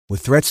With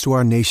threats to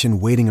our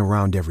nation waiting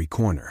around every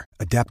corner,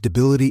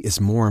 adaptability is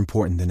more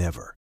important than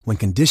ever. When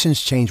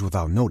conditions change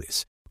without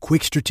notice,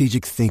 quick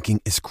strategic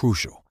thinking is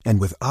crucial.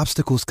 And with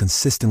obstacles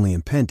consistently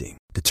impending,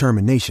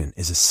 determination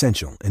is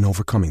essential in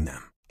overcoming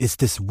them. It's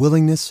this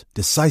willingness,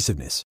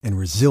 decisiveness, and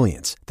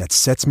resilience that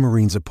sets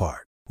Marines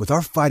apart. With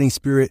our fighting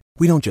spirit,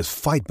 we don't just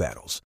fight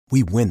battles,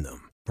 we win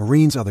them.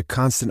 Marines are the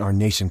constant our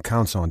nation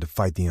counts on to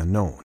fight the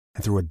unknown.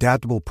 And through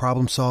adaptable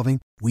problem solving,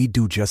 we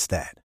do just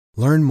that.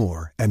 Learn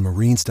more at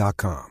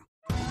marines.com.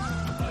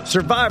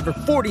 Survivor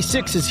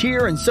 46 is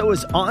here, and so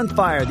is On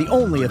Fire, the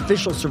only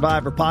official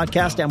Survivor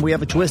podcast, and we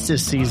have a twist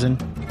this season.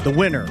 The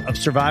winner of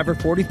Survivor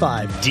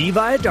 45, Dee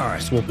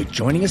Valladares, will be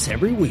joining us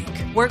every week.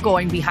 We're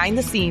going behind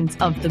the scenes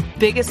of the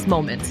biggest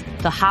moments,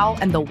 the how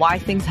and the why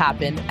things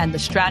happen, and the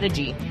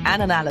strategy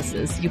and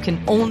analysis you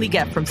can only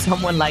get from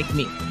someone like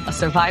me, a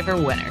Survivor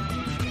winner.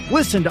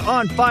 Listen to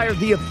On Fire,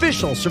 the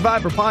official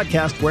Survivor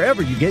podcast,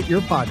 wherever you get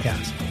your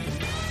podcast.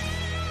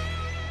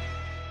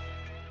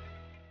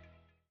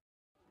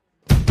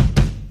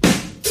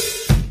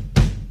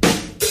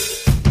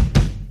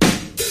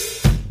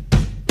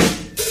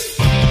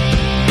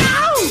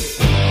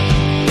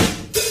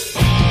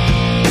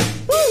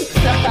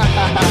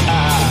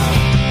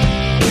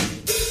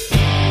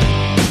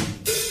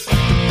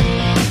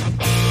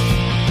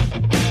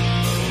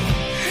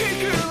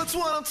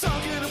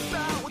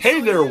 Hey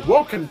there,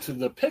 welcome to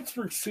the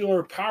Pittsburgh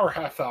Steelers Power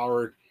Half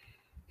Hour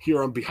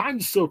here on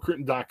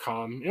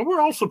BehindTheSteelCurtain.com, and we're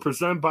also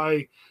presented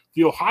by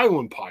the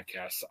Ohioan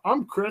Podcast.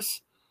 I'm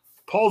Chris.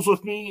 Paul's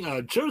with me.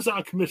 Joe's out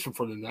of commission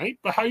for the night,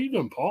 but how you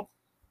doing, Paul?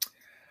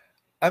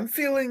 I'm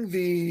feeling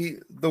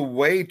the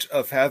weight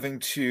of having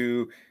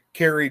to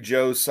carry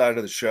Joe's side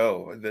of the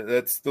show.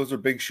 Those are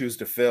big shoes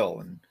to fill,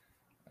 and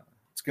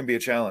it's going to be a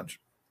challenge.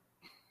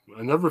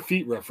 Another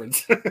feet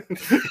reference.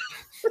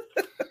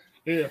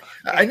 Yeah,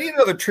 I need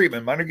another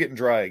treatment. Mine are getting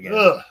dry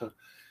again.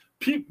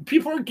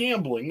 People are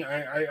gambling.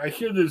 I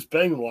hear there's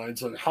betting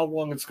lines on how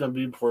long it's going to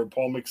be before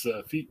Paul makes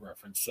a feet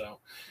reference. So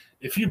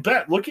if you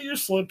bet, look at your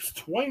slips.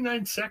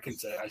 29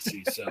 seconds, I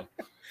see. So,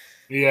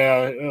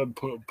 yeah,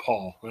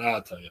 Paul,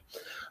 I'll tell you.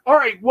 All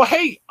right. Well,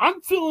 hey,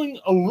 I'm feeling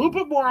a little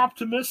bit more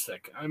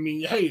optimistic. I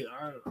mean, hey,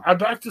 I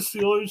back the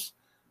Steelers.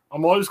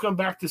 I'm always going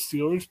back to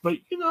Steelers, but,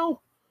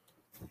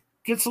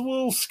 gets a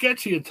little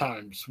sketchy at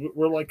times.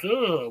 We're like,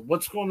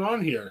 what's going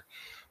on here?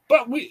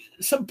 But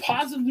some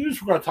positive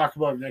news we're going to talk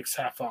about in the next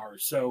half hour.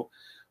 So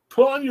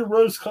put on your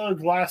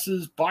rose-colored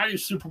glasses, buy your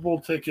Super Bowl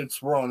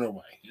tickets. We're on our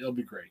way. It'll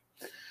be great.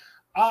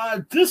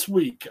 This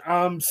week,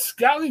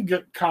 scouting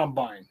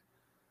combine.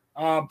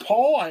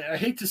 Paul, I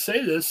hate to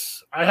say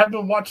this. I haven't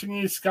been watching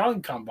any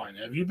scouting combine.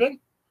 Have you been?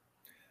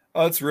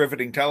 Oh, it's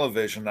riveting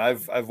television.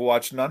 I've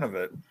watched none of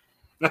it.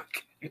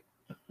 Okay.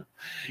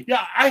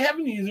 Yeah, I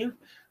haven't either.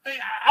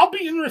 I'll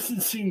be interested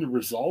in seeing the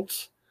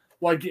results,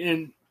 like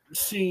in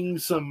seeing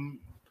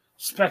some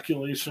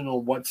speculation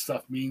on what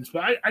stuff means.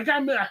 But I gotta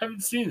admit, I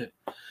haven't seen it.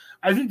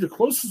 I think the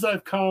closest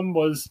I've come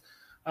was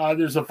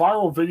there's a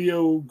viral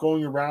video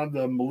going around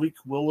of Malik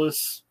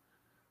Willis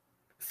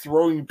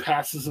throwing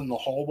passes in the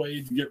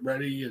hallway to get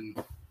ready,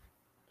 and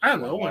I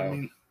don't know. Wow. I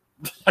mean,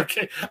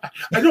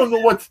 I don't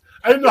know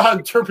I don't know how to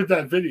interpret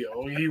that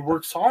video. He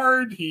works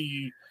hard.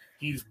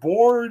 He's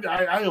bored.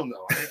 I don't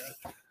know.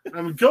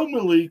 I mean, go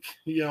Malik,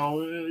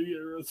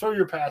 throw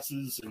your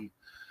passes and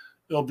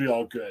it'll be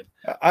all good.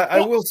 I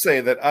will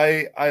say that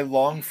I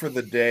long for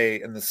the day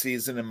and the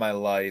season in my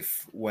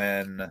life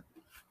when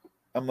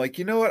I'm like,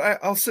 you know what?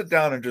 I'll sit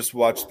down and just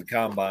watch the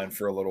combine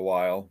for a little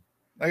while.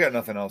 I got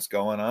nothing else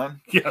going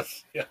on.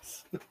 Yes.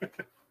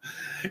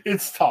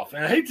 It's tough.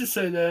 And I hate to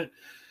say that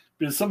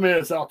because somebody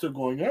that's out there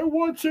going, I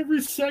watch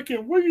every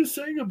second. What are you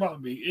saying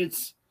about me?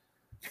 It's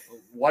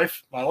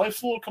life. My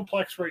life's a little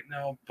complex right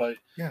now, but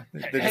yeah,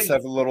 they just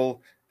have a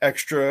little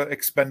extra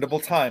expendable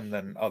time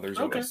than others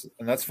of us,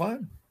 and that's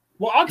fine.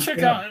 Well, I'll check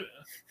out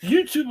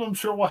YouTube. I'm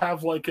sure we'll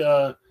have like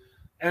a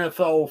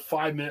NFL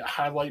 5-minute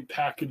highlight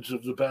package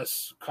of the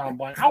best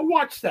combine. I'll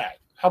watch that.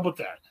 How about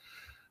that?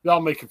 I'll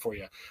make it for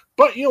you.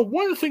 But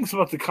one of the things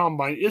about the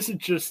combine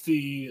isn't just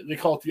they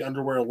call it the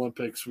underwear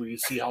Olympics, where you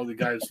see how the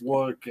guys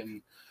look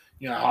and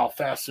how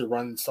fast they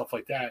run and stuff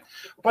like that.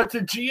 But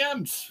the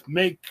GMs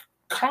make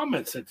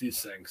comments at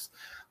these things.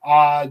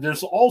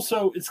 There's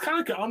also, it's kind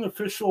of like an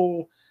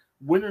unofficial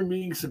winter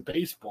meetings in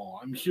baseball.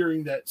 I'm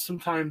hearing that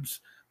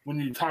sometimes when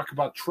you talk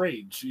about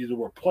trades, either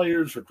with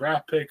players or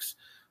draft picks,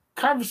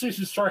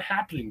 conversations start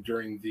happening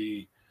during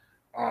the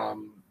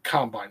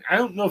combine. I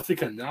don't know if they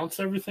can announce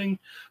everything,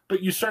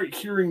 but you start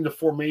hearing the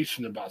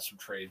formation about some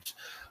trades.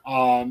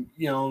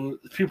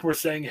 People are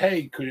saying,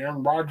 hey, could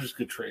Aaron Rodgers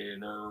get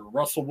traded, or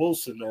Russell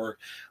Wilson, or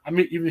I'm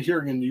even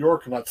hearing in New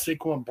York about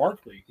Saquon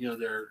Barkley,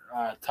 their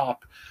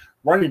top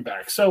running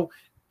back. So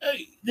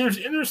there's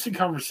interesting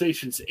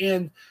conversations,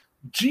 and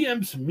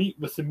GMs meet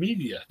with the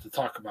media to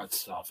talk about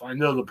stuff. I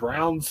know the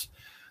Browns,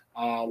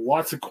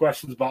 lots of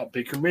questions about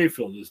Baker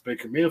Mayfield. Is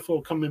Baker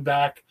Mayfield coming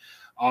back?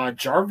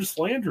 Jarvis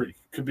Landry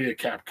could be a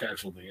cap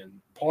casualty. And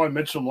Paul, I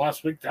mentioned him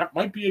last week. That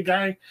might be a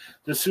guy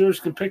the Steelers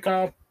can pick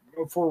up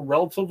for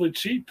relatively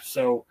cheap.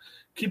 So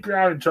keep your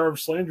eye on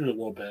Jarvis Landry a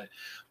little bit.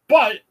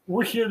 But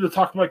we're here to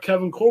talk about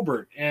Kevin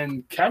Colbert.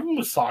 And Kevin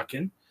was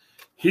talking.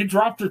 He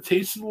dropped a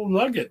tasty little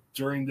nugget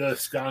during the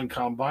Scouting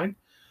Combine.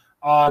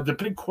 The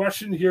big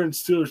question here in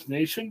Steelers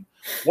Nation,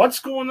 what's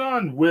going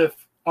on with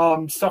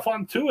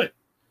Stephon Tuitt?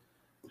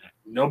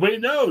 Nobody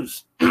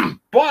knows.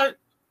 But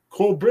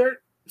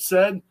Colbert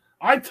said,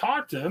 I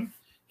talked to him.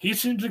 He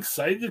seems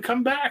excited to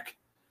come back.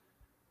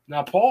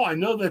 Now, Paul, I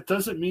know that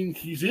doesn't mean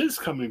he is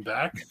coming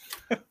back,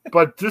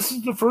 but this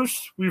is the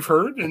first we've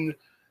heard, and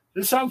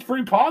this sounds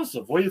pretty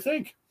positive. What do you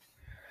think?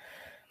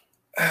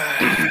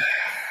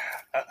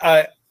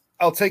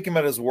 I'll take him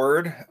at his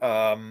word.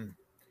 I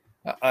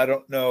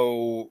don't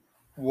know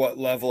what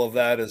level of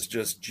that is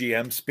just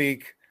GM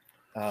speak,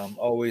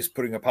 always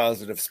putting a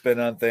positive spin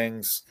on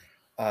things.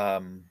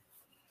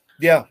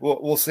 Yeah,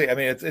 we'll see. I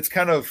mean, it's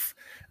kind of,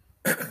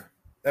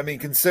 I mean,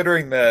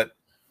 considering that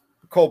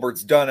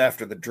Colbert's done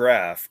after the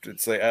draft,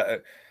 it's like,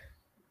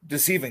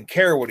 does he even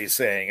care what he's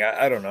saying?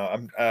 I don't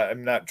know.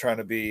 I'm not trying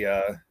to be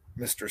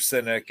Mr.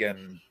 Cynic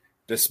and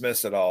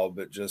dismiss it all,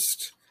 but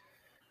just,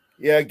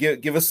 yeah,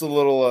 give us a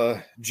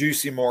little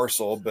juicy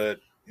morsel, but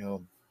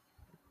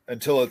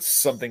until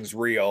something's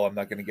real, I'm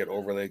not going to get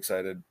overly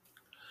excited.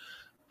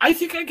 I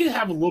think I can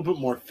have a little bit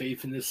more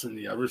faith in this than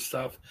the other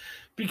stuff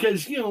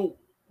because,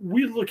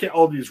 we look at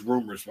all these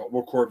rumors about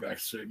what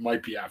quarterbacks it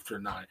might be after or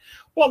not.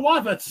 Well, a lot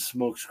of that's a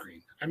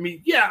smokescreen. I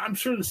mean, yeah, I'm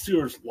sure the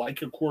Steelers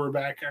like a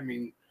quarterback. I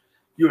mean,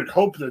 you would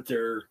hope that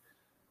they're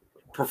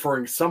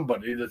preferring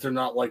somebody, that they're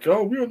not like,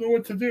 oh, we don't know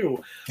what to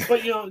do.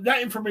 But,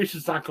 that information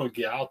is not going to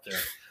get out there.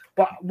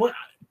 But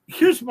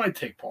here's my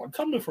take, Paul.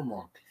 Tell me if I'm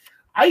wrong.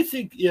 I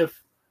think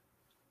if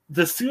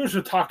the Steelers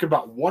would talk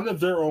about one of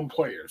their own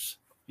players,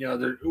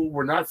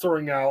 we're not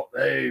throwing out,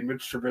 hey,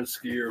 Mitch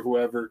Trubisky or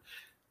whoever.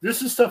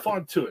 This is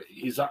Stephon Tuitt.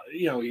 He's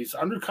he's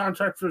under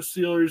contract for the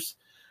Steelers.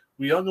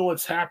 We don't know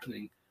what's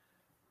happening.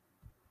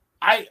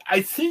 I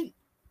think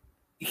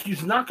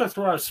he's not going to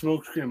throw out a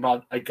smokescreen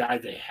about a guy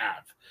they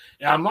have.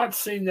 And I'm not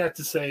saying that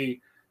to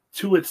say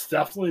Tuitt's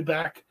definitely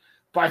back,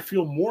 but I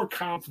feel more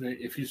confident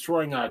if he's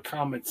throwing out a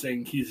comment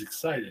saying he's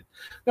excited.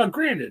 Now,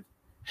 granted,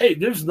 hey,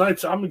 there's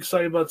nights I'm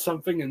excited about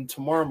something, and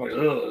tomorrow I'm like,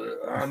 ugh,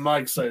 I'm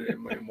not excited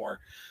anymore.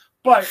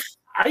 But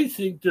I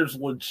think there's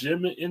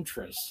legitimate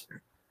interest.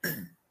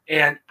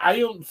 And I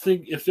don't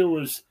think if there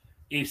was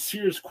a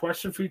serious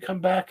question for you to come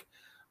back,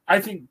 I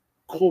think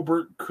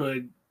Colbert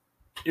could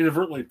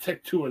inadvertently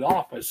tick Tuitt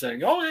off by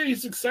saying, oh, yeah,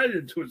 he's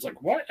excited. Tuitt's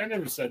like, what? I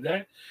never said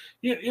that.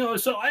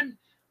 So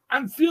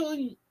I'm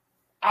feeling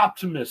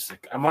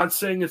optimistic. I'm not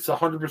saying it's a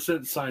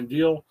 100% signed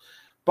deal,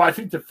 but I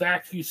think the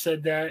fact he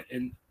said that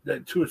and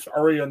that Tuitt's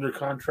already under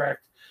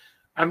contract,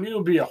 I mean,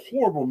 it'll be a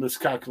horrible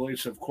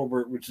miscalculation of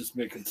Colbert, which is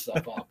making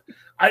stuff up.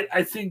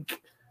 I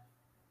think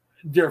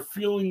they're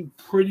feeling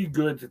pretty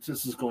good that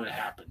this is going to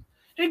happen.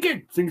 And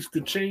again, things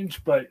could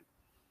change, but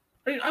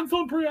I'm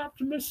feeling pretty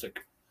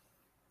optimistic.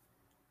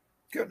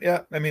 Good.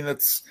 Yeah. I mean,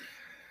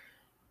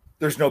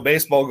 there's no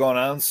baseball going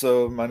on,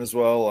 so might as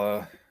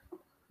well,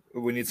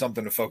 we need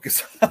something to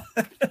focus on.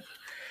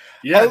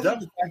 Yeah.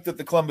 The fact that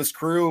the Columbus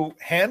Crew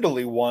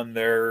handily won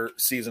their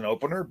season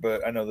opener,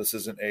 but I know this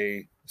isn't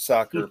a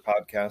soccer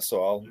podcast,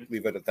 so I'll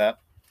leave it at that.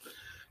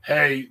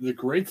 Hey, the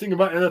great thing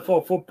about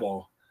NFL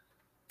football,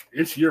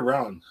 it's year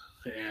round.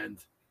 And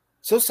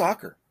so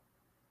soccer.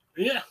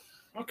 Yeah.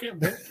 Okay.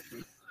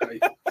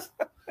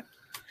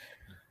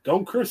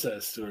 Don't curse at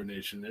Steelers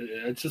Nation.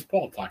 It's just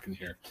Paul talking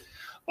here.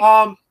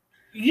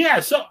 Yeah,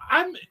 so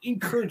I'm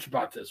encouraged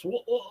about this.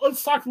 Well,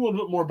 let's talk a little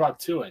bit more about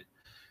Tuitt.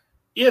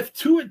 If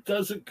Tuitt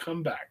doesn't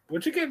come back,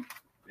 which again,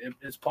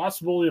 it's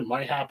possible it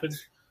might happen,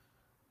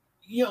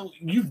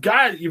 you've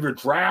got to either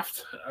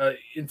draft an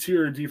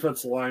interior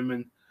defensive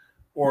lineman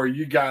or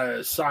you got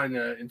to sign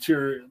an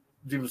interior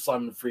defensive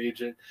lineman free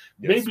agent.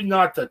 Yes. Maybe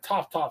not the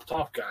top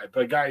guy,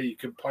 but a guy you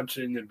can punch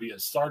in and be a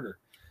starter.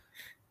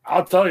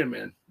 I'll tell you,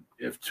 man,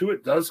 if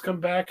Tuitt does come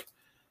back,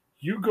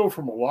 you go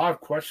from a lot of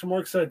question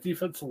marks at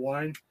defensive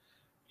line.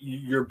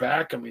 You're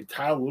back. I mean,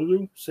 Tyler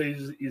Lulu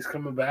says he's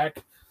coming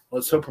back.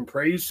 Let's hope and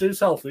pray he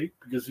stays healthy,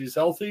 because if he's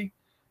healthy,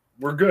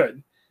 we're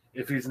good.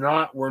 If he's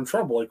not, we're in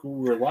trouble like we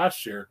were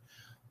last year.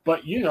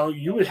 But,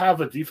 you would have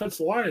a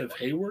defensive line of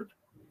Hayward,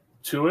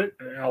 Tuitt,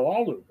 and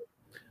Alalu,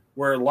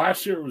 where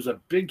last year it was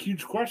a big,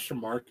 huge question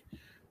mark.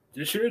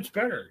 This year it's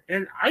better.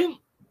 And I don't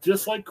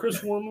dislike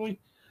Chris Wormley.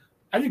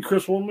 I think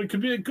Chris Wormley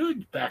could be a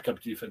good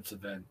backup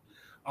defensive end.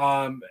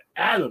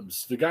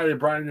 Adams, the guy they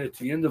brought in at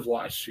the end of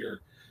last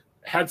year,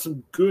 had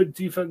some good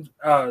defense,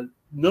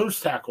 nose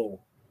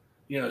tackle,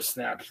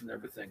 snaps and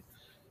everything.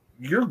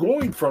 You're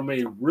going from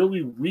a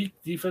really weak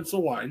defensive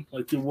line,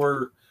 like they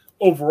were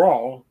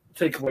overall,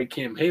 take away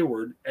Cam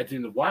Hayward at the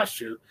end of last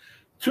year,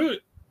 to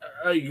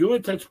a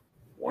unit that's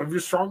one of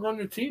your stronger on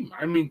the team.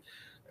 I mean,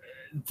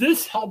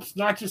 this helps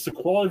not just the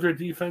quality of your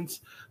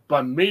defense,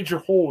 but a major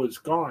hole is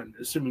gone,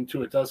 assuming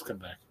Tuitt does come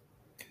back.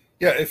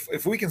 Yeah,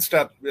 if we can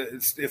stop,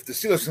 if the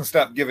Steelers can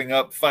stop giving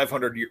up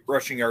 500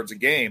 rushing yards a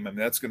game, I mean,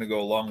 that's going to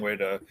go a long way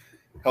to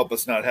help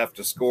us not have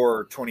to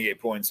score 28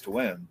 points to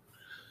win.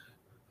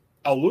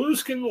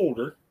 Lulu's getting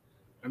older.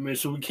 I mean,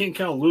 so we can't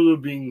count Lulu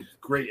being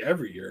great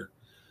every year.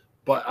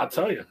 But I'll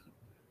tell you,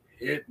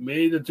 it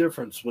made a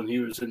difference when he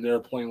was in there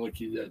playing like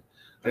he did.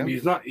 I mean,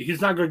 he's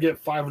not going to get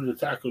 500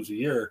 tackles a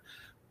year,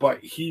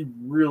 but he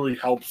really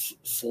helps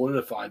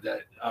solidify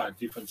that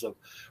defensive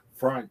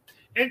front.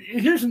 And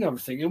here's another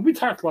thing. And we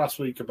talked last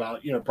week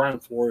about, Brian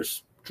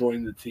Flores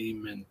joining the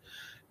team, and,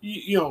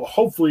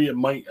 hopefully it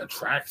might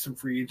attract some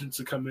free agents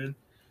to come in.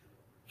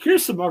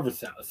 Here's some other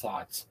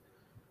thoughts.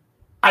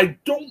 I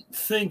don't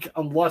think,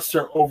 unless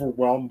they're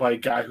overwhelmed by a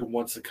guy who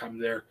wants to come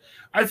there,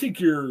 I think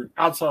your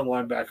outside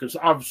linebackers,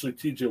 obviously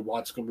TJ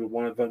Watt's going to be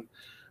one of them.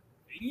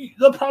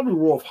 They'll probably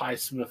roll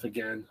Highsmith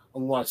again,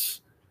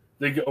 unless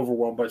they get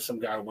overwhelmed by some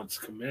guy who wants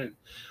to come in.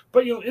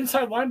 But,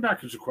 inside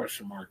linebackers a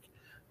question mark.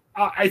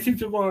 I think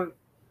they're going to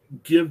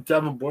give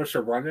Devin Bush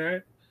a run at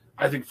it.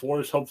 I think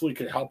Flores hopefully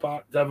can help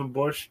out Devin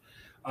Bush.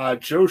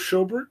 Joe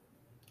Schobert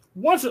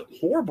wasn't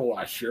horrible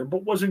last year,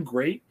 but wasn't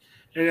great.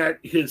 And at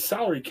his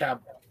salary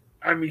cap,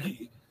 I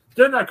mean,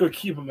 they're not going to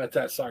keep him at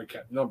that salary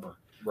cap number.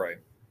 Right.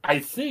 I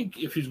think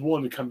if he's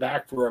willing to come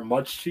back for a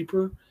much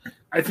cheaper,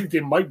 I think they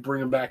might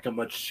bring him back a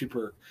much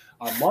cheaper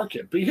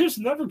market. But here's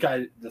another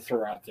guy to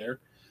throw out there,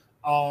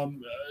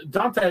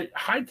 Dante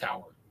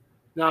Hightower.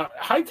 Now,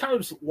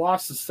 Hightower's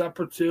lost a step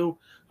or two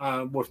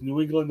with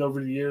New England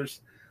over the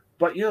years.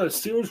 But, the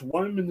Steelers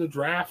won him in the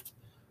draft.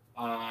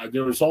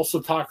 There was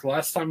also talk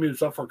last time he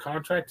was up for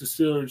contract, the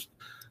Steelers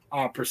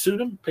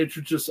pursued him.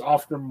 Patriots just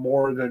offered him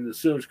more than the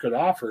Steelers could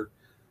offer.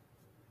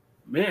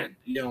 Man,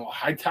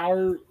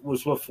 Hightower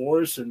was with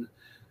Flores in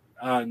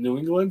New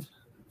England.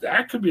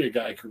 That could be a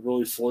guy who could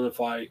really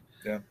solidify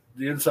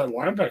the inside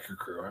linebacker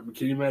crew. I mean,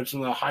 can you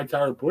imagine a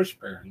Hightower Bush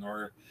pairing,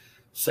 or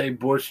say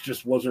Bush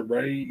just wasn't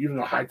ready, even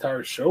a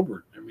Hightower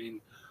Schobert? I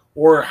mean,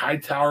 or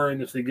Hightower,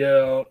 and if they get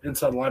an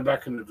inside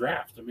linebacker in the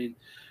draft. I mean,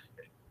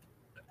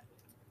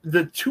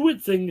 the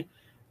Tuitt thing,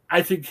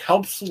 I think,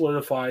 helps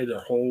solidify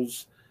their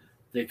holes.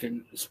 They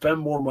can spend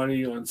more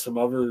money on some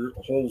other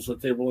holes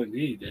that they really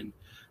need. And,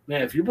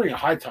 man, if you bring a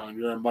Hightower,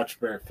 you're in a much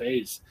better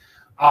phase.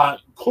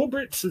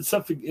 Colbert said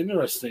something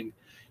interesting.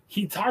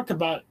 He talked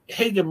about,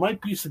 hey, there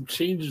might be some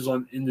changes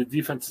in the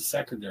defensive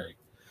secondary.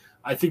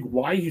 I think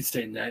why he's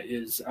saying that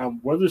is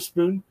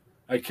Witherspoon,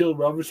 Ahkello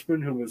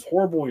Witherspoon, who was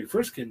horrible when he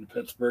first came to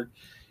Pittsburgh,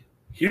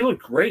 he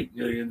looked great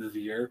near the end of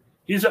the year.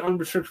 He's an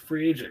unrestricted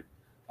free agent.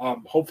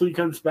 Hopefully he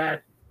comes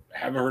back.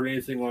 Haven't heard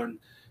anything on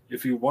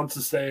if he wants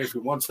to stay, if he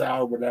wants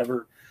out, or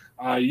whatever.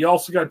 You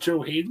also got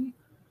Joe Hayden.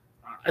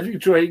 I think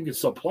Joe Hayden can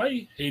still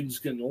play. Hayden's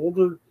getting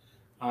older.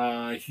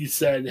 He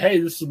said, hey,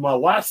 this is my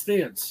last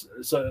dance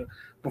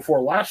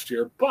before last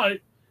year. But,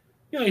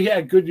 he had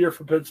a good year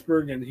for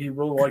Pittsburgh, and he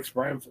really likes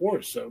Brian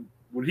Flores. So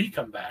would he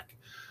come back?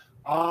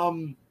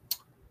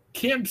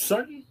 Cam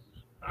Sutton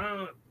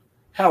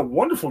had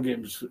wonderful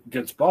games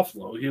against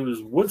Buffalo. He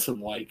was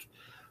Woodson-like.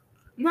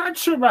 Not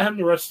sure about him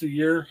the rest of the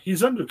year.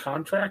 He's under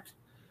contract.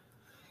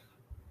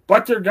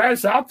 But there are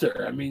guys out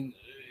there. I mean,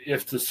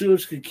 if the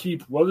Steelers could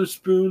keep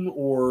Witherspoon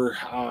or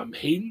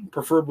Hayden,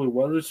 preferably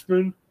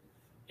Witherspoon.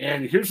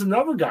 And here's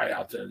another guy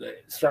out there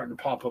that's starting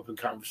to pop up in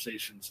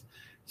conversations.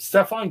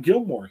 Stephon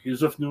Gilmore. He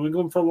was with New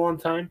England for a long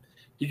time.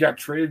 He got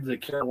traded to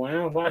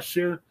Carolina last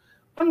year.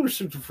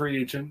 Unrestricted free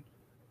agent.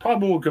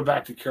 Probably won't go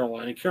back to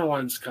Carolina.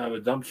 Carolina's kind of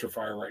a dumpster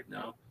fire right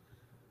now.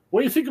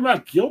 What do you think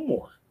about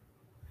Gilmore?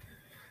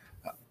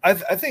 I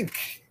think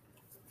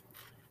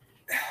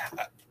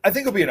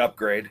it'll be an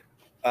upgrade.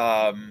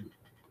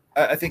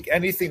 I think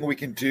anything we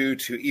can do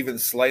to even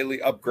slightly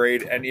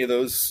upgrade any of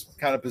those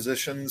kind of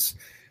positions,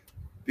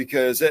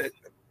 because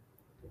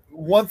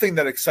one thing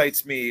that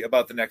excites me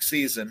about the next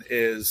season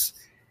is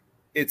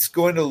it's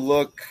going to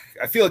look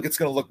 – I feel like it's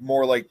going to look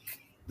more like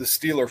the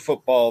Steeler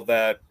football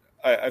that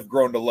I've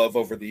grown to love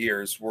over the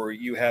years, where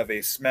you have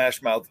a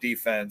smash-mouth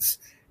defense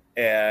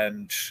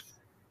and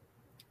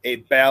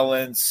a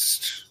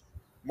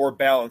more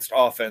balanced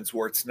offense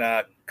where it's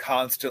not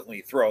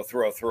constantly throw.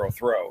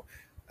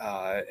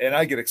 And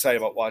I get excited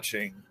about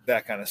watching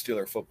that kind of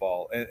Steeler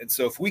football. And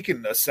so if we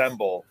can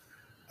assemble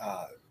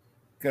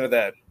kind of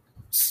that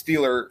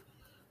Steeler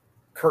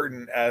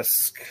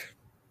curtain-esque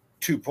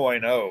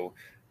 2.0,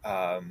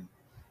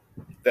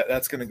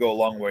 that's going to go a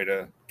long way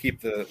to keep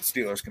the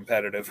Steelers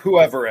competitive,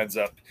 whoever ends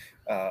up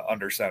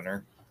under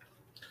center.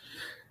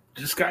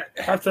 Just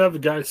have to have the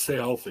guys stay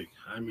healthy.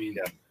 I mean,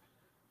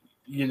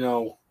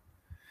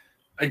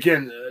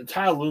 again,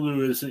 Ty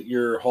Lulu isn't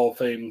your Hall of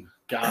Fame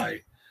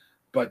guy,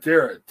 but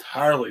they're an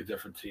entirely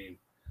different team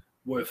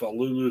with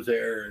Lulu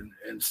there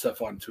and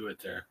Stephon Tuitt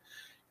there.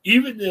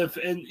 Even if,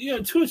 and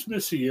Tuitt's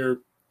missed a year,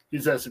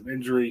 he's had some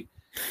injury,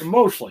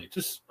 emotionally,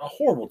 just a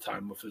horrible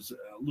time with his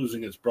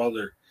losing his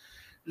brother.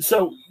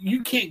 So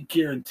you can't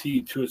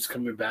guarantee Tuitt's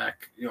coming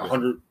back,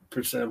 100%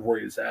 of where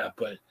he's at.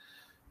 But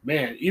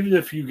man, even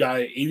if you got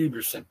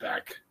 80%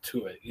 back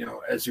to it,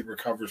 as he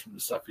recovers from the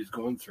stuff he's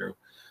going through,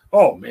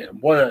 oh man,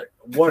 what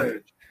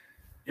a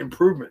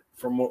improvement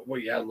from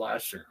what you had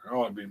last year.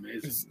 Oh, it'd be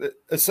amazing.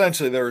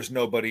 Essentially, there was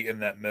nobody in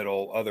that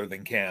middle other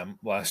than Cam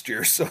last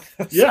year. So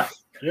yeah.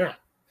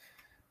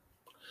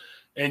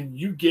 and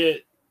you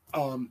get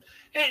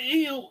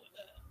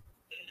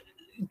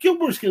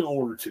Gilmore's getting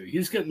older too.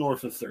 He's getting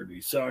north of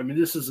 30. So I mean,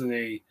 this isn't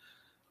a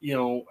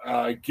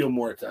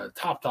Gilmore at the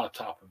top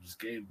of his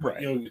game.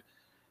 Right.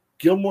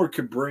 Gilmore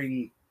could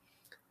bring.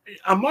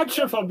 I'm not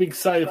sure if I'd be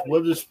excited if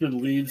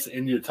Witherspoon leaves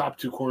and your top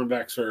two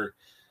cornerbacks are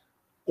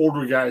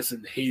older guys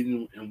than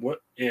Hayden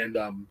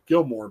and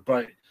Gilmore.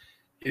 But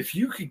if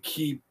you could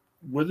keep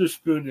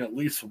Witherspoon at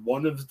least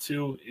one of the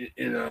two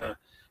in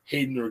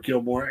Hayden or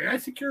Gilmore, I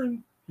think you're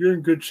in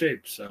good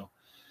shape. So,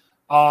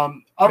 I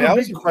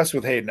was impressed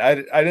with Hayden. I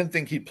didn't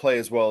think he'd play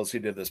as well as he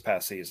did this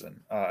past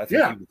season. I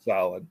think he was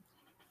solid.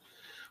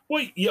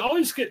 Well, you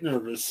always get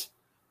nervous,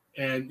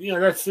 and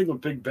that's the thing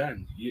with Big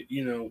Ben.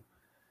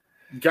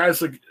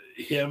 Guys like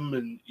him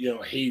and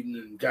Hayden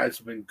and guys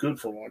have been good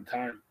for a long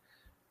time.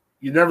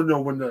 You never know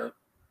when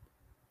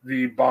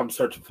the bombs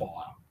start to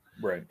fall out,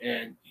 right?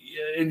 And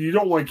you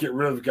don't want to get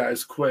rid of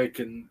guys quick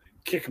and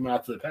kick them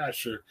out to the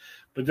pasture.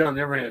 But on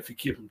the other hand, if you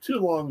keep them too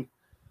long,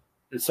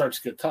 it starts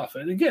to get tough.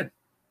 And again,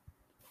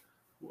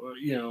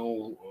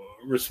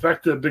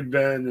 respect to Big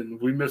Ben, and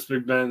we miss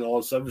Big Ben and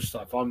all this other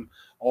stuff. I'm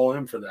all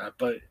in for that,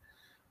 but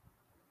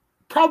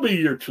probably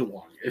a year too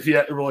long if you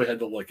really had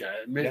to look at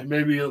it.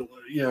 Maybe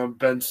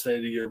Ben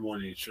stayed a year more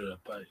than he should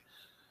have, but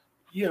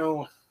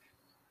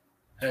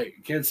hey,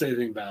 you can't say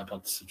anything bad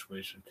about the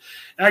situation.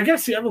 And I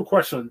guess the other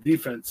question on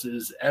defense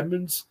is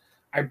Edmonds.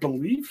 I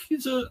believe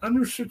he's an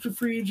unrestricted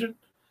free agent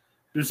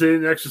because they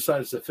didn't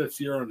exercise the 5th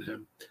year on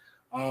him.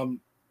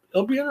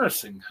 It'll be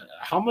interesting.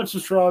 How much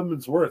is Terrell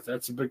Edmonds worth?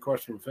 That's a big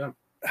question with him.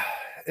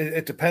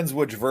 It depends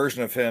which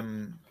version of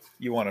him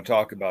you want to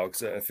talk about,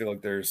 because I feel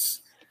like there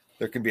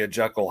can be a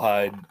Jekyll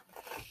Hyde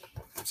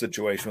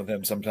situation with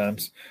him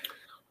sometimes.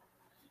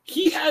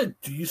 He had a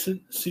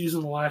decent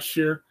season last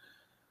year.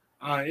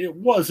 It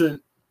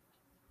wasn't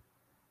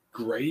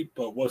great,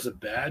 but wasn't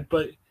bad.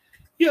 But,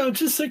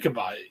 just think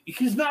about it.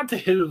 He's not the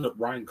hitter that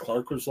Ryan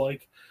Clark was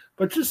like.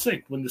 But just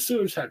think, when the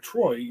Steelers had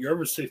Troy, your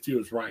other safety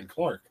was Ryan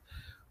Clark.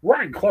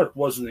 Ryan Clark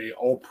wasn't an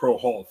all-pro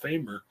Hall of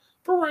Famer,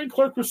 but Ryan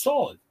Clark was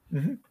solid.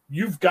 Mm-hmm.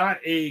 You've got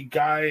a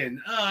guy, and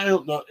I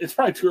don't know, it's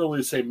probably too early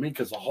to say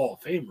Minka's a Hall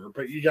of Famer,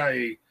 but you got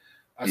a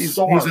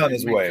star. He's on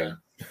his way.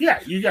 Yeah,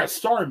 you got a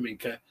star in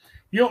Minka.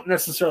 You don't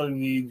necessarily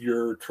need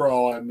your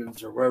Terrell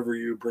Edmonds or whoever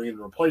you bring in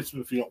a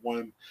replacement if you don't want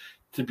him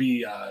to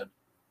be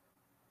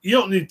you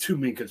don't need two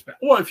Minkas back.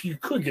 Well, if you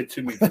could get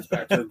two Minkas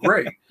back, they're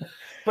great.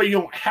 But you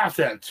don't have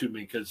to have two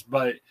Minkas.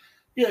 But,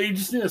 you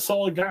just need a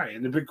solid guy.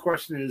 And the big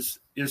question is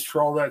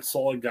Terrell that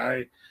solid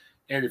guy?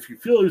 And if you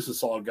feel he's a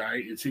solid guy,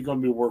 is he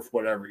going to be worth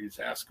whatever he's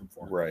asking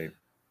for? Right.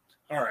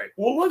 All right.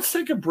 Well, let's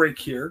take a break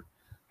here.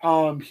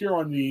 Here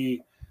on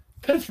the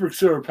Pittsburgh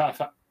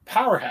Steelers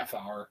Power Half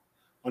Hour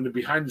on the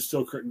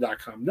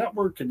BehindTheSteelCurtain.com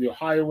network and the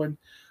Ohioan.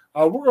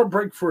 We're going to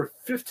break for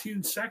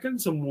 15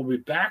 seconds, and we'll be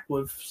back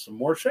with some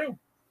more show.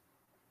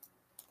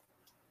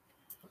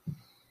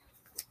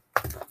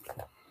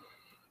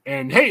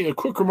 And, hey, a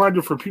quick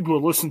reminder for people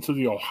who listen to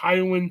the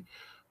Ohioan.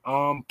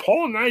 Paul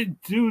and I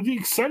do the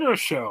Etc.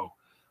 show.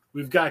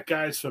 We've got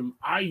guys from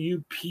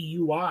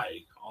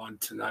IUPUI on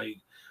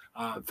tonight.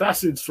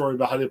 Fascinating story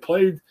about how they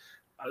played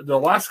their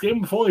last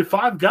game with only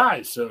 5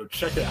 guys. So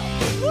check it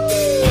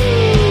out.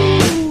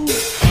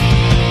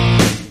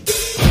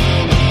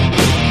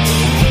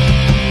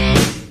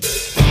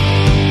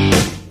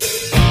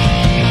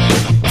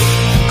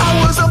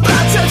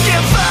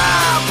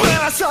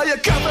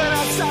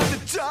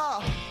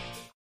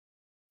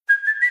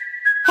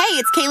 Hey,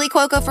 it's Kaylee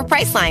Cuoco for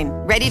Priceline.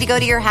 Ready to go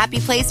to your happy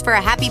place for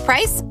a happy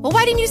price? Well,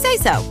 why didn't you say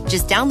so?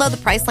 Just download the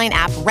Priceline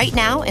app right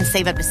now and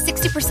save up to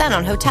 60%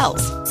 on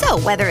hotels. So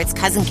whether it's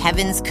Cousin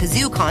Kevin's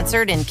Kazoo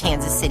Concert in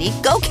Kansas City,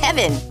 go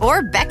Kevin,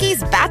 or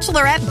Becky's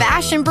Bachelorette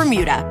Bash in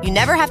Bermuda, you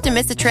never have to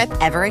miss a trip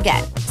ever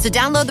again. So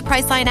download the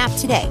Priceline app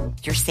today.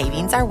 Your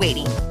savings are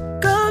waiting.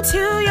 Go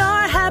to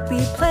your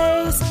happy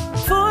place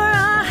for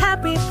a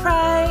happy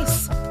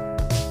price.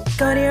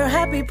 Go to your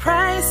happy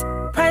price,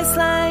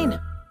 Priceline.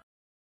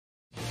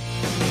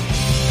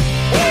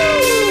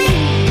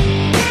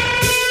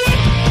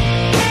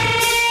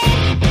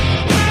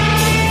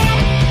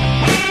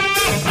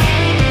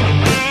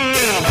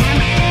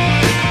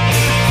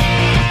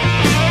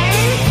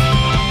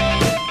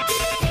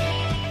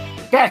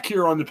 Back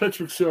here on the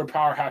Pittsburgh Steelers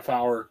Power Half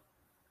Hour,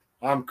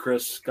 I'm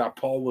Chris. Got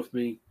Paul with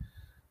me.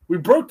 We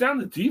broke down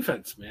the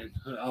defense, man.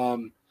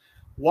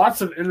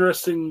 Lots of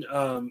interesting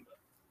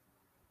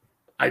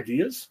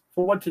ideas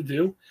for what to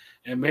do.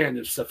 And, man,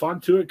 if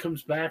Stephon Tuitt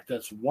comes back,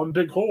 that's one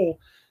big hole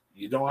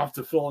you don't have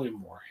to fill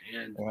anymore.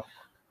 And,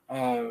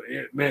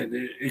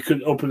 it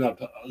could open up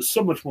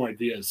so much more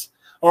ideas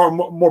or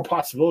more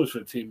possibilities for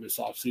the team this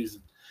offseason.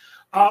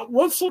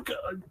 Let's look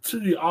to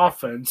the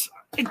offense.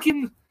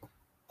 Again,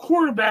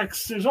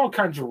 quarterbacks, there's all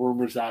kinds of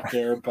rumors out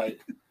there, but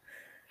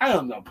I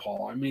don't know,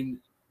 Paul. I mean,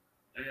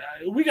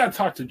 we got to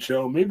talk to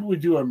Joe. Maybe we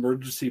do an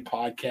emergency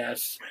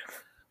podcast,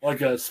 like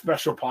a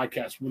special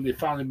podcast when they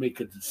finally make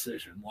a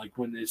decision. Like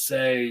when they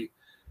say,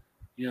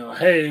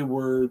 hey,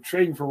 we're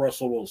trading for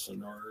Russell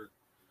Wilson, or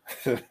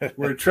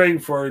We're trading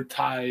for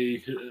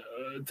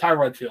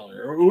Tyrod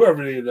Taylor or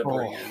whoever they end up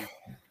bringing in.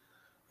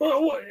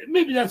 Well,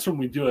 maybe that's when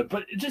we do it,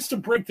 but just to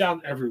break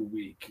down every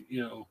week,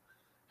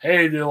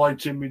 hey, they like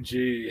Jimmy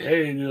G.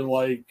 Hey, they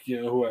like,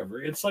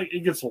 whoever. It's like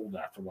it gets old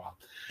after a while.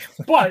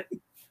 But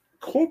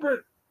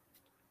Colbert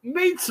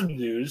made some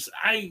news.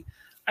 I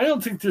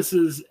don't think this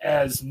is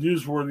as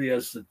newsworthy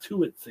as the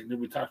Tuitt thing that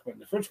we talked about in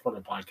the first part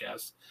of the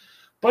podcast.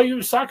 But he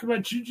was talking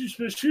about Juju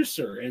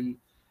Smith-Schuster, and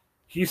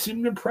he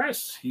seemed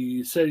impressed.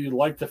 He said he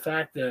liked the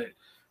fact that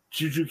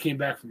Juju came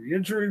back from the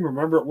injury.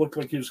 Remember, it looked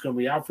like he was going to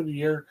be out for the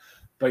year,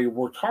 but he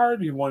worked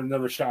hard. He wanted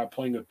another shot at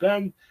playing with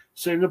Ben,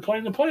 saying to play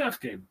in the playoff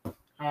game.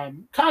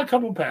 Caught a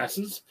couple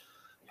passes.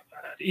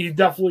 He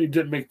definitely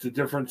didn't make the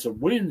difference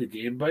of winning the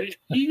game, but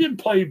he didn't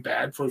play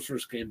bad for his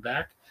first game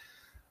back.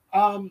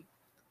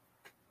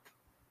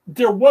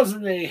 There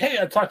wasn't hey,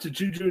 I talked to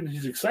Juju and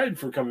he's excited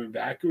for coming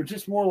back. It was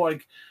just more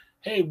like,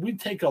 hey, we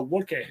take a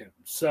look at him.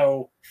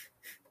 So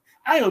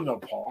I don't know,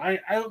 Paul. I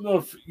don't know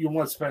if you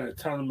want to spend a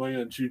ton of money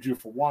on Juju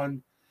for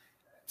one.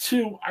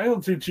 Two, I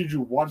don't think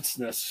Juju wants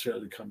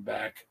necessarily to come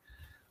back.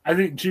 I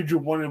think Juju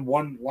wanted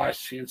one last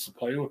chance to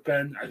play with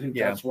Ben. I think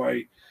that's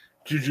why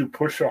Juju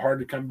pushed so hard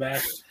to come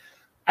back.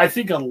 I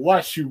think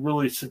unless you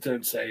really sit there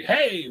and say,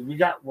 hey, we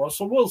got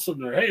Russell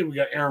Wilson, or hey, we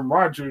got Aaron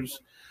Rodgers,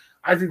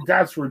 I think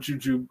that's where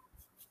Juju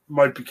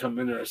might become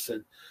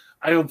interested.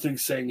 I don't think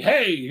saying,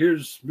 hey,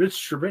 here's Mitch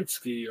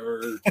Trubisky,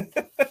 or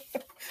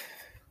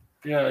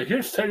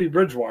here's Teddy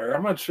Bridgewater.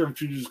 I'm not sure if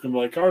Juju's going to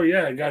be like, oh,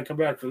 yeah, I got to come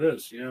back for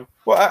this,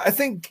 Well, I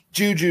think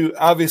Juju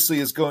obviously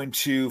is going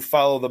to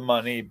follow the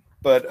money,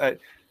 but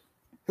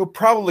he'll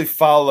probably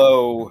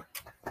follow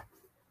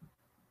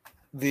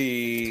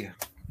the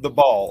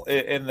ball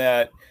in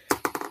that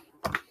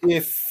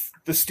if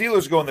the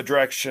Steelers go in the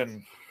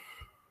direction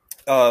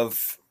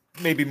of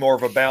maybe more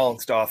of a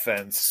balanced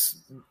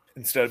offense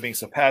instead of being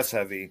so pass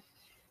heavy,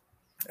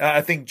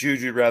 I think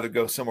Juju would rather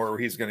go somewhere where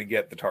he's going to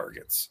get the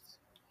targets.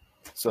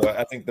 So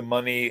I think the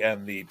money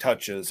and the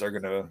touches are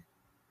going to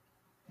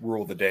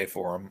rule the day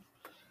for him.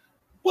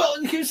 Well,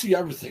 and here's the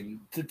other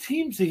thing. The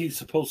teams that he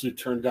supposedly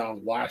turned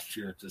down last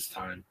year at this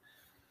time,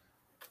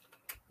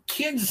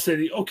 Kansas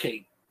City,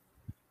 okay,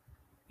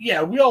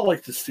 yeah, we all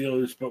like the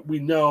Steelers, but we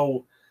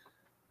know,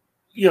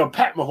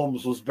 Pat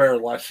Mahomes was better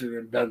last year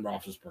than Ben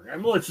Roethlisberger. I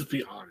mean, let's just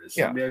be honest.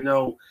 Yeah. I mean, I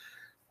know.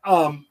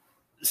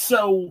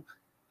 So,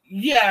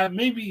 yeah,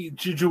 maybe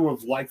Juju would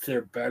have liked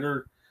there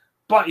better,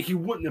 but he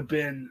wouldn't have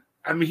been.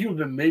 I mean, he would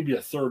have been maybe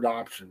a third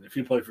option if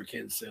he played for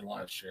Kansas City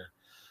last year.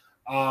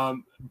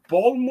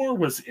 Baltimore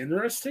was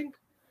interesting.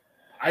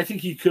 I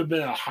think he could have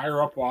been a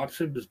higher up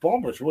option because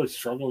Baltimore's really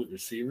struggled with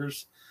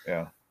receivers.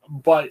 Yeah.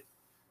 But,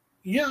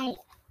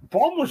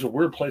 Baltimore's a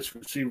weird place for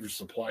receivers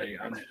to play.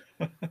 I mean,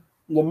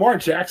 Lamar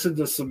Jackson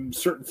does some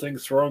certain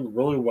things throwing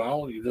really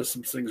well. He does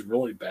some things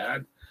really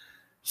bad.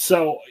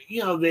 So,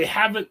 they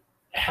haven't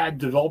had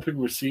developing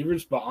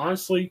receivers, but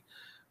honestly,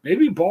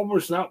 maybe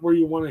Baltimore's not where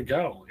you want to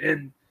go.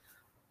 And,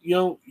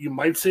 you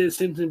might say the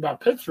same thing about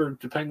Pittsburgh,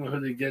 depending on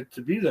who they get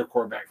to be their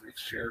quarterback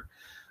next year.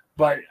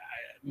 But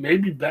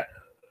maybe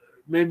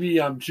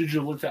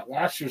Juju looked at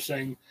last year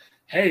saying,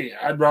 hey,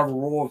 I'd rather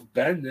roll with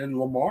Ben than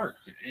Lamar,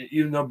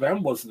 even though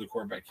Ben wasn't the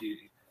quarterback.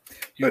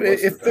 But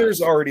if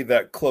there's already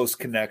that close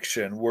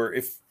connection where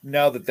if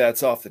now that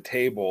that's off the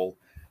table,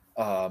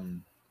 I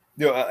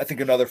think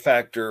another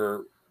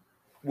factor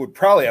would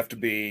probably have to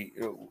be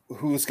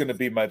who's going to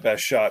be my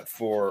best shot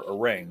for a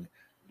ring.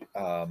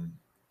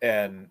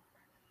 And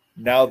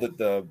now that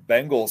the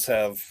Bengals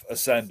have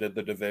ascended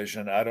the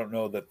division, I don't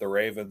know that the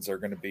Ravens are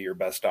going to be your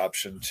best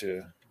option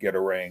to get a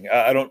ring.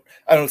 I don't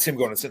see him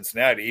going to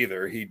Cincinnati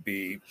either. He'd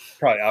be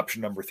probably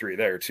option number 3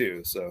 there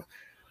too. So,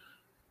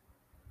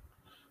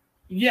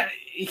 yeah,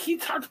 he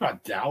talked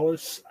about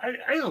Dallas. I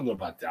don't know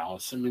about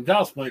Dallas. I mean,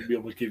 Dallas might be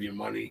able to give you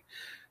money.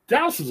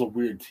 Dallas is a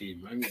weird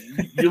team. I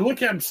mean, you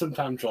look at them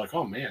sometimes, you're like,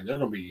 oh man, they're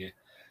going to be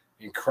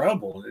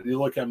incredible. And you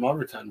look at them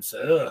other times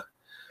and say, ugh.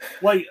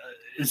 Like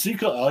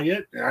Ezekiel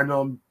Elliott, and I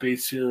know I'm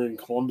based here in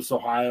Columbus,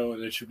 Ohio,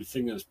 and I should be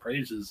singing his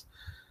praises.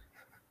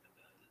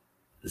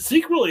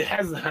 Zeke really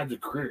hasn't had the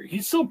career.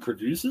 He still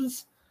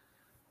produces,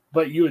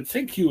 but you would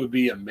think he would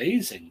be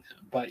amazing,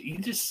 but he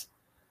just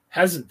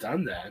hasn't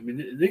done that. I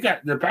mean, they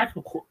got their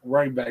backup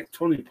running back,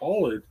 Tony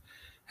Pollard,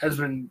 has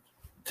been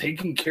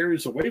taking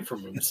carries away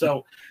from him.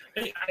 So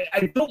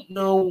I don't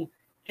know.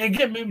 And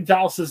again, maybe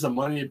Dallas has the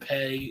money to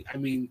pay. I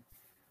mean,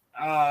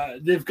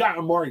 they've got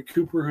Amari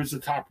Cooper, who's the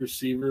top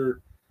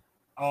receiver.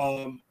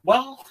 They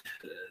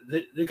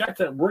got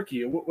that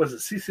rookie. What was it,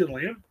 CeCe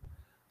Lamb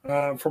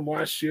from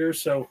last year?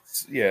 So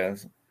yeah,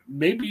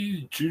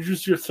 maybe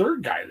Juju's your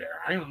third guy there.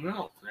 I don't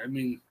know. I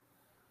mean,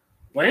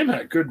 Lamb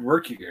had a good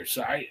rookie year,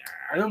 so I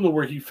don't know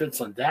where he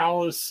fits on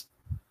Dallas.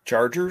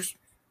 Chargers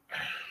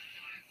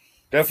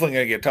definitely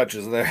gonna get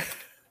touches there.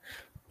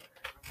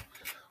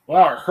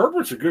 Well,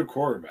 Herbert's a good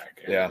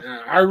quarterback. Yeah,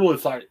 and I really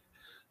thought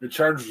the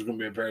Chargers were going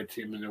to be a better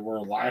team than they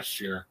were last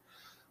year.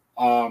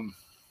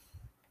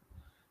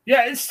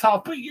 Yeah, it's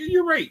tough, but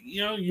you're right.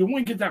 You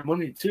want to get that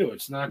money too.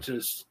 It's not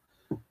just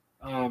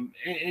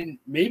And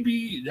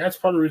maybe that's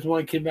part of the reason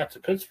why he came back to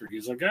Pittsburgh.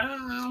 He's like, I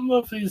don't know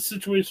if these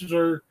situations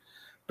are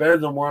better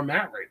than where I'm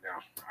at right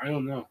now. I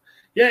don't know.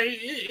 Yeah,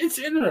 it's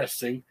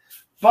interesting,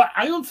 but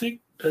I don't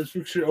think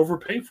Pittsburgh should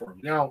overpay for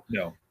him. Now,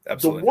 no,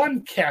 absolutely. The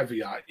one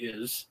caveat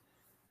is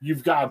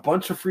you've got a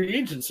bunch of free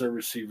agents that are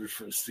receivers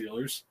for the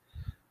Steelers.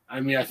 I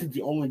mean, I think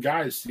the only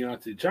guy is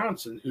Deontay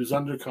Johnson, who's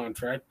under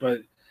contract,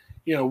 but,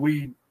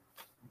 we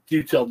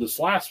detailed this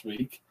last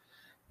week.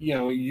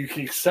 You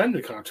can extend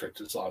the contract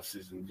this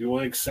offseason. You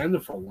want to extend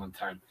it for one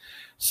time.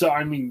 So,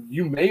 I mean,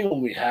 you may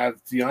only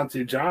have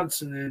Deontay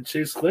Johnson and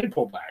Chase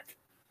Claypool back.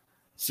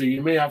 So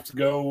you may have to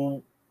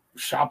go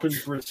shopping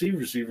for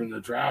receivers even in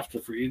the draft or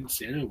free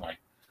agency anyway.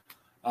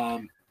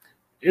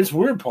 It's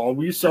weird, Paul.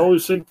 We used to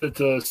always think that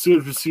the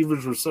Steelers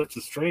receivers were such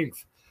a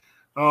strength.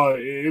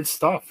 It's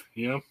tough,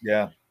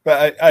 Yeah,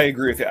 but I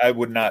agree with you. I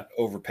would not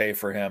overpay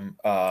for him.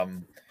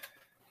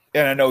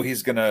 And I know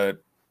he's going to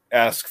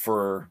ask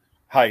for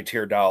high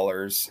tier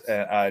dollars,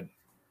 and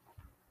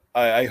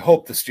I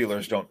hope the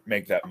Steelers don't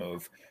make that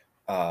move.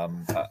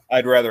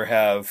 I'd rather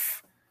have,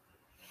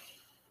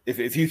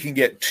 if you can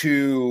get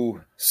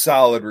 2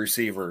 solid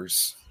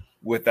receivers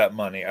with that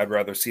money, I'd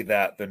rather see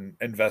that than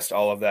invest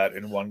all of that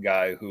in one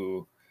guy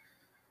who,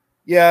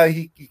 yeah,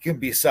 he can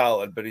be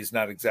solid, but he's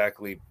not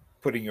exactly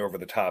putting you over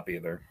the top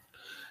either.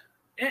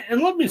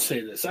 And let me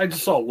say this. I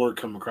just saw a alert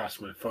come across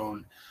my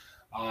phone.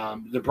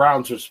 The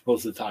Browns are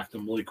supposed to talk to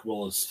Malik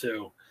Willis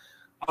too.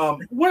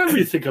 Whatever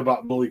you think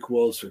about Malik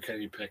Willis or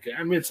Kenny Pickett,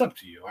 I mean, it's up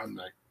to you. I'm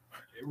not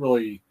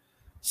really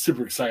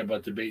super excited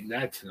about debating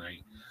that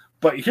tonight.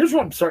 But here's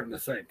what I'm starting to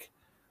think.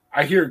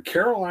 I hear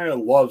Carolina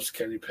loves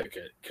Kenny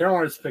Pickett.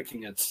 Carolina's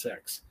picking at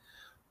 6.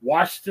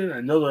 Washington,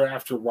 I know they're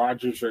after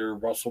Rodgers or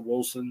Russell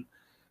Wilson.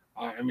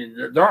 I mean,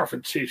 they're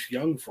offering Chase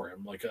Young for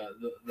him, like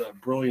the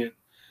brilliant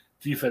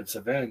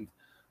defensive end.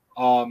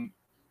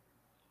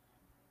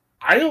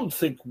 I don't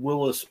think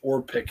Willis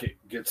or Pickett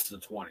gets to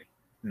 20.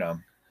 No.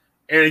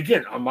 And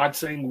again, I'm not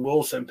saying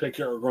Willis and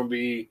Pickett are going to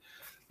be,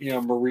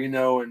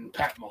 Marino and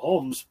Pat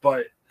Mahomes,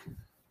 but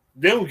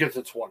they don't get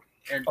to 20.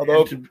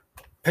 Although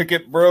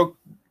Pickett broke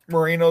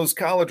Marino's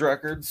college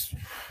records.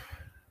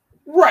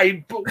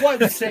 Right, but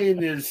what I'm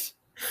saying is,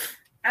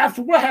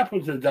 after what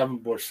happened to the Devin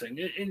Bush thing,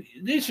 and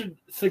they should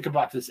think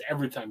about this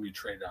every time you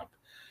trade up.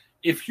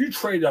 If you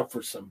trade up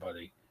for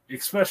somebody,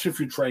 especially if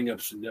you're trading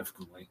up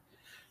significantly,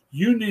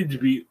 you need to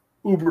be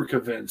uber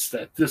convinced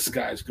that this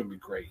guy's going to be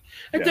great.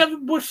 And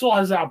Devin Bush still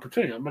has the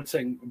opportunity. I'm not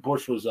saying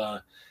Bush was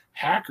a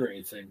hack or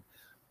anything,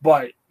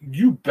 but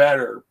you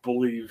better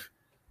believe,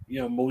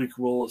 Malik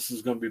Willis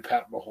is going to be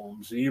Pat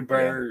Mahomes. And you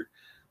better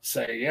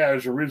say,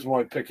 there's a reason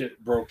why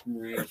Pickett broke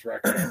Marino's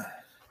record.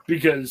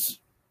 Because,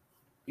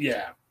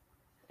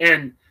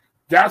 and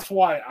that's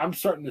why I'm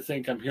starting to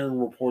think, I'm hearing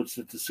reports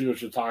that the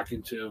Steelers are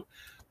talking to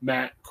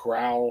Matt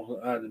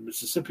Corral, the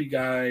Mississippi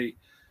guy.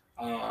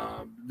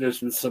 There's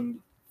been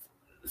some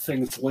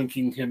things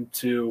linking him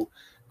to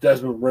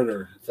Desmond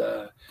Ridder,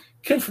 the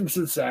kid from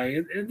Cincinnati.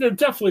 And they're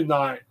definitely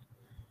not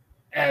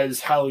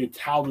as highly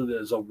touted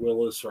as a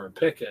Willis or a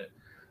Pickett,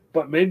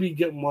 but maybe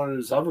getting one of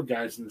those other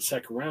guys in the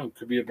second round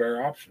could be a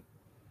better option.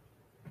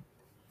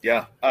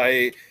 Yeah,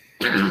 I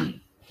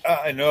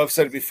know I've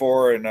said it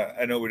before, and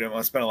I know we didn't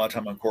want to spend a lot of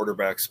time on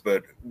quarterbacks,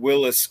 but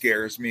Willis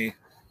scares me.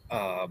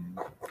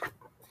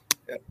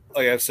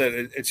 Like I've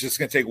said, it's just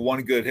going to take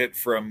one good hit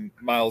from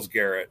Myles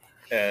Garrett,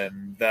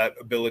 and that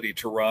ability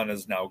to run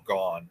is now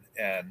gone.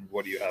 And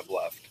what do you have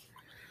left?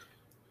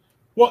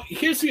 Well,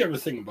 here's the other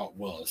thing about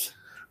Willis.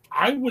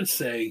 I would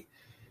say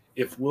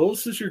if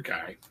Willis is your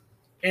guy,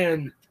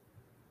 and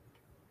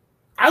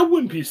I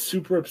wouldn't be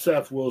super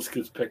upset if Willis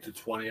gets picked at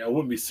 20. I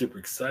wouldn't be super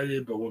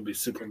excited, but I wouldn't be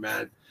super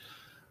mad.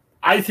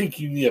 I think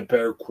you need a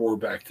better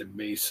quarterback than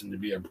Mason to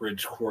be a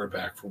bridge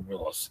quarterback for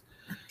Willis.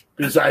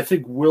 Because I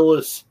think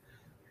Willis,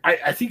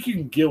 I think you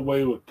can get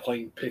away with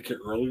playing Pickett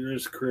earlier in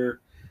his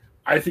career.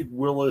 I think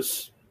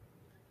Willis,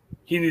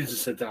 he needs to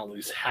sit down at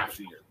least half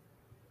the year,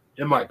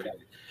 in my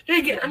opinion. And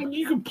again, I mean,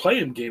 you can play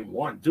him game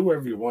 1, do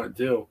whatever you want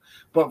to do.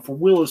 But for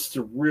Willis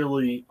to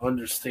really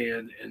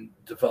understand and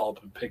develop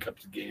and pick up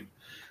the game,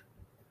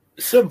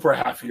 sit him for a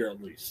half year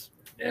at least,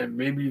 and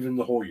maybe even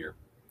the whole year.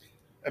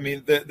 I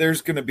mean,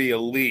 there's going to be a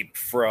leap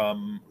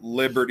from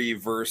Liberty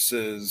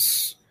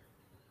versus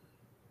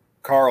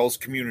Carl's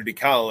Community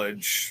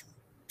College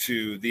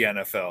to the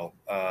NFL.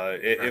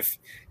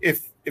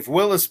 If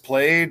Willis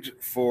played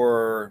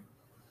for,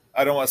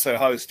 I don't want to say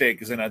Ohio State,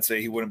 because then I'd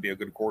say he wouldn't be a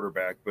good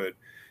quarterback, but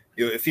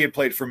if he had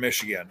played for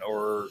Michigan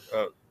or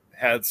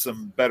had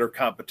some better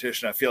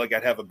competition, I feel like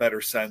I'd have a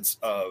better sense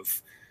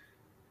of,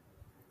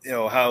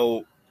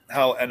 how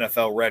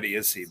NFL ready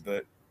is he.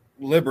 But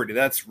Liberty,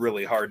 that's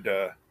really hard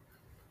to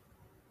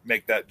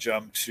make that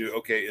jump to,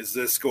 okay, is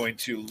this going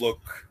to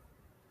look,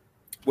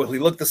 will he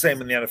look the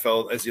same in the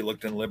NFL as he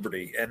looked in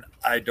Liberty? And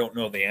I don't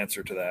know the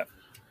answer to that.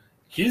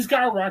 He's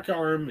got a rocket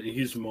arm and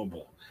he's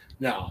mobile.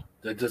 Now,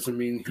 that doesn't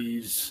mean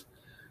he's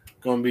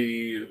going to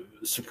be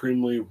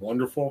supremely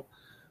wonderful,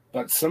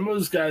 but some of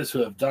those guys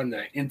who have done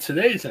that in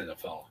today's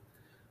NFL,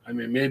 I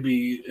mean,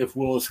 maybe if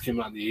Willis came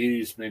out in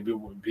the 80s, maybe it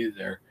wouldn't be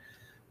there.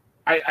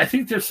 I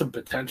think there's some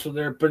potential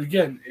there. But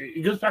again,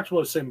 it goes back to what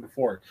I was saying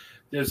before.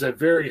 There's a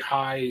very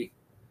high,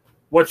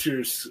 what's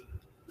your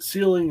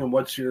ceiling and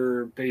what's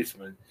your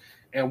basement?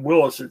 And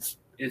Willis,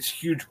 it's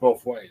huge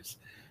both ways.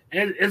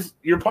 And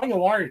you're playing a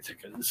lottery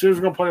ticket. The Steelers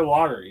are going to play a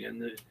lottery.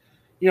 And,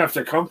 if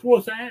they're comfortable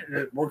with that and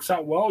it works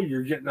out well,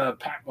 you're getting a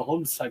Pat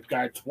Mahomes type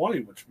guy at 20,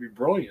 which would be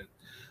brilliant.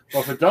 But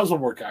if it doesn't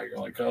work out, you're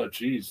like, oh,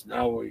 geez,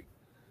 now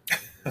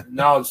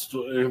it's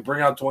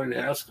bring out Dwayne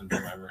Haskins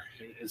or whatever.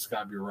 It's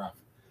got to be rough.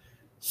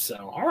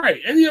 So, all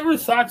right. Any other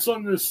thoughts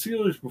on the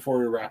Steelers before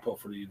we wrap up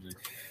for the evening?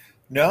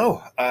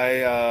 No,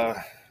 I'm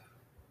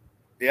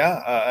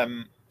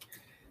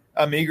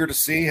eager to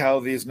see how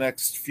these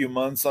next few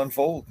months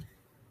unfold.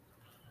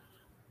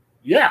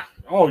 Yeah.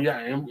 Oh, yeah.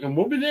 And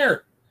we'll be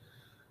there,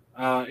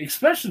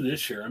 especially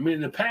this year. I mean,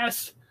 in the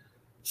past,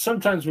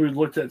 sometimes we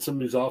looked at some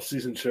of these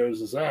off-season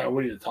shows as,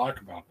 what do you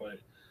talk about? But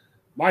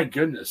my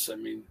goodness, I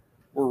mean,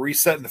 we're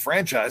resetting the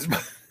franchise.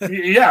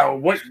 Yeah,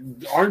 what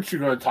aren't you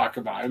going to talk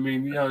about? I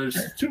mean, there's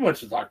too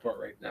much to talk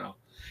about right now.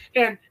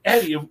 And,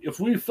 hey,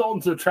 if we fell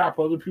into the trap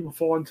other people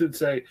fall into and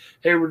say,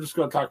 hey, we're just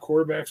going to talk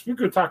quarterbacks, we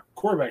could talk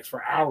quarterbacks for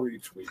an hour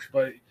each week.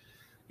 But,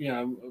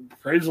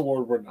 praise the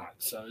Lord, we're not.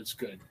 So it's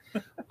good.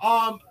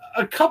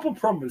 A couple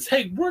promos.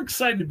 Hey, we're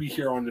excited to be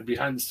here on the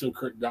Behind the Steel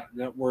Curtain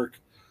Network.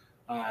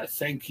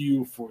 Thank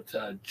you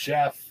to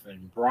Jeff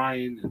and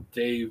Brian and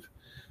Dave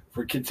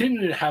for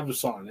continuing to have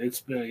us on.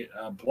 It's been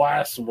a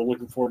blast, and we're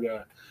looking forward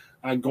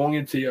to going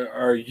into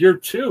our year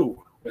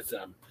 2 with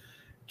them.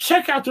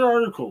 Check out their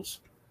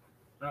articles.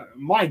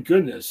 My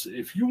goodness,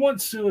 if you want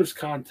Steelers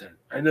content,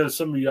 I know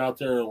some of you out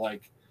there are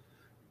like,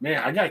 man,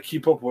 I got to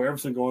keep up with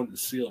everything going to the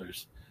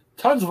Steelers.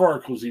 Tons of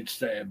articles each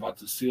day about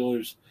the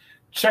Steelers.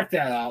 Check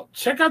that out.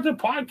 Check out their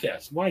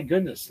podcast. My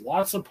goodness,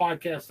 lots of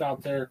podcasts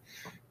out there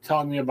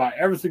telling you about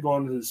everything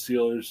going to the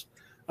Steelers.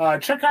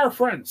 Check out our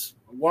friends.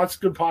 Lots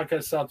of good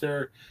podcasts out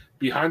there.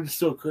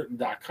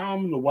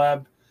 BehindTheSteelCurtain.com on the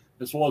web,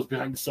 as well as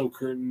Behind the Steel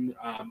Curtain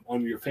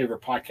on your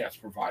favorite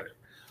podcast provider.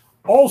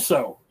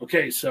 Also,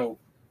 so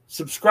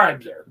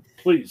subscribe there.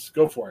 Please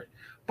go for it.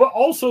 But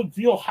also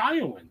The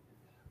Ohioan.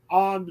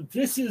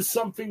 This is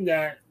something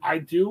that I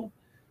do.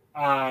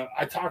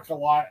 I talk a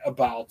lot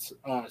about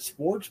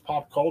sports,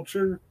 pop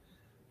culture.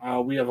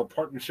 We have a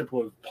partnership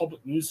with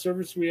Public News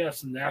Service. We have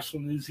some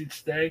national news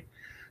each day.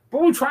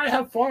 But we try to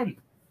have fun.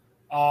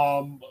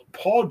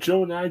 Paul,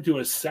 Joe, and I do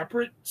a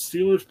separate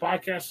Steelers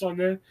podcast on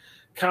there,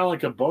 kind of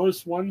like a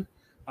bonus one.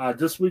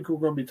 This week we're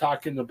going to be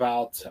talking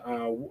about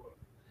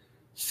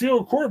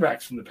Steelers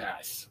quarterbacks from the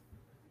past.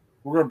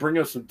 We're going to bring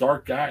us some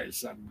dark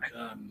guys.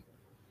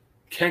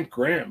 Kent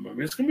Graham. I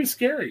mean, it's going to be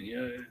scary.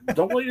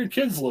 Don't let your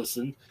kids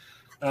listen,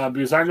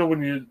 because I know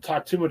when you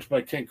talk too much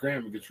about Kent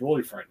Graham, it gets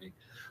really frightening.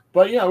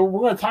 But, yeah,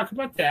 we're going to talk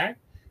about that.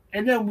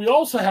 And then we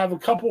also have a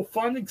couple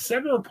fun,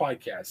 etc.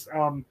 podcasts.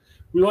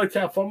 We like to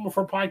have fun with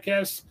our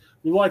podcasts.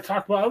 We like to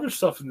talk about other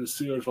stuff in the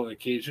Steelers on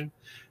occasion.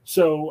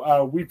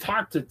 So we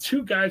talked to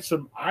 2 guys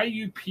from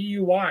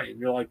IUPUI, and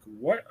you're like,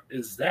 what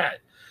is that?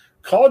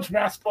 College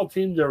basketball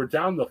team, they were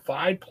down to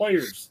 5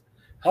 players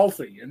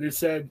healthy, and they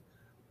said,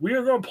 we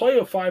are going to play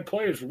with 5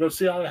 players. We're going to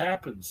see how that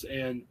happens.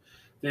 And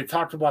they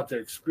talked about their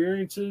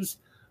experiences.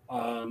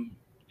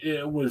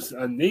 It was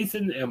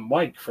Nathan and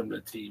Mike from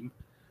the team.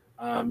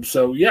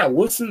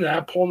 Listen to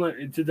that. Paul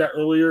did that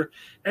earlier.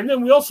 And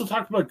then we also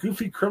talked about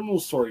goofy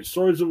criminal stories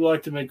that we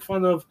like to make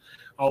fun of.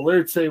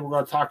 Later today, we're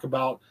going to talk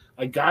about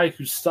a guy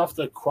who stuffed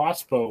a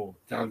crossbow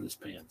down his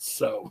pants.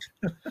 So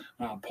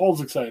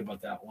Paul's excited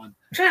about that one.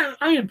 Yeah,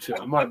 I am too.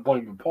 I'm not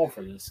blaming Paul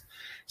for this.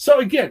 So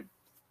again,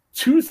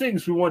 2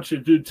 things we want you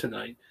to do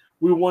tonight.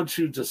 We want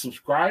you to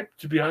subscribe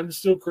to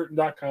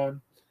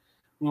BehindTheSteelCurtain.com.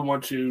 We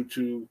want you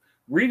to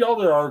read all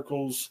their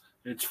articles.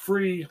 It's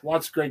free.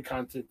 Lots of great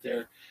content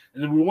there.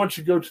 And then we want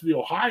you to go to The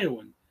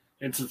Ohioan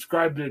and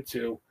subscribe to it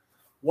too.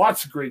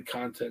 Lots of great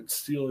content,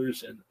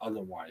 Steelers and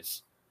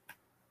otherwise.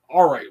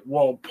 All right.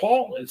 Well,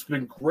 Paul, it's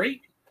been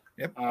great.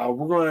 Yep.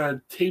 We're going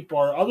to tape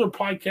our other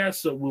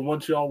podcasts that we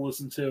want you all to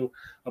listen to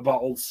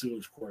about old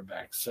Steelers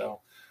quarterbacks.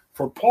 So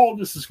for Paul,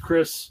 this is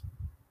Chris.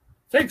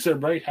 Thanks,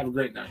 everybody. Have a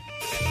great night.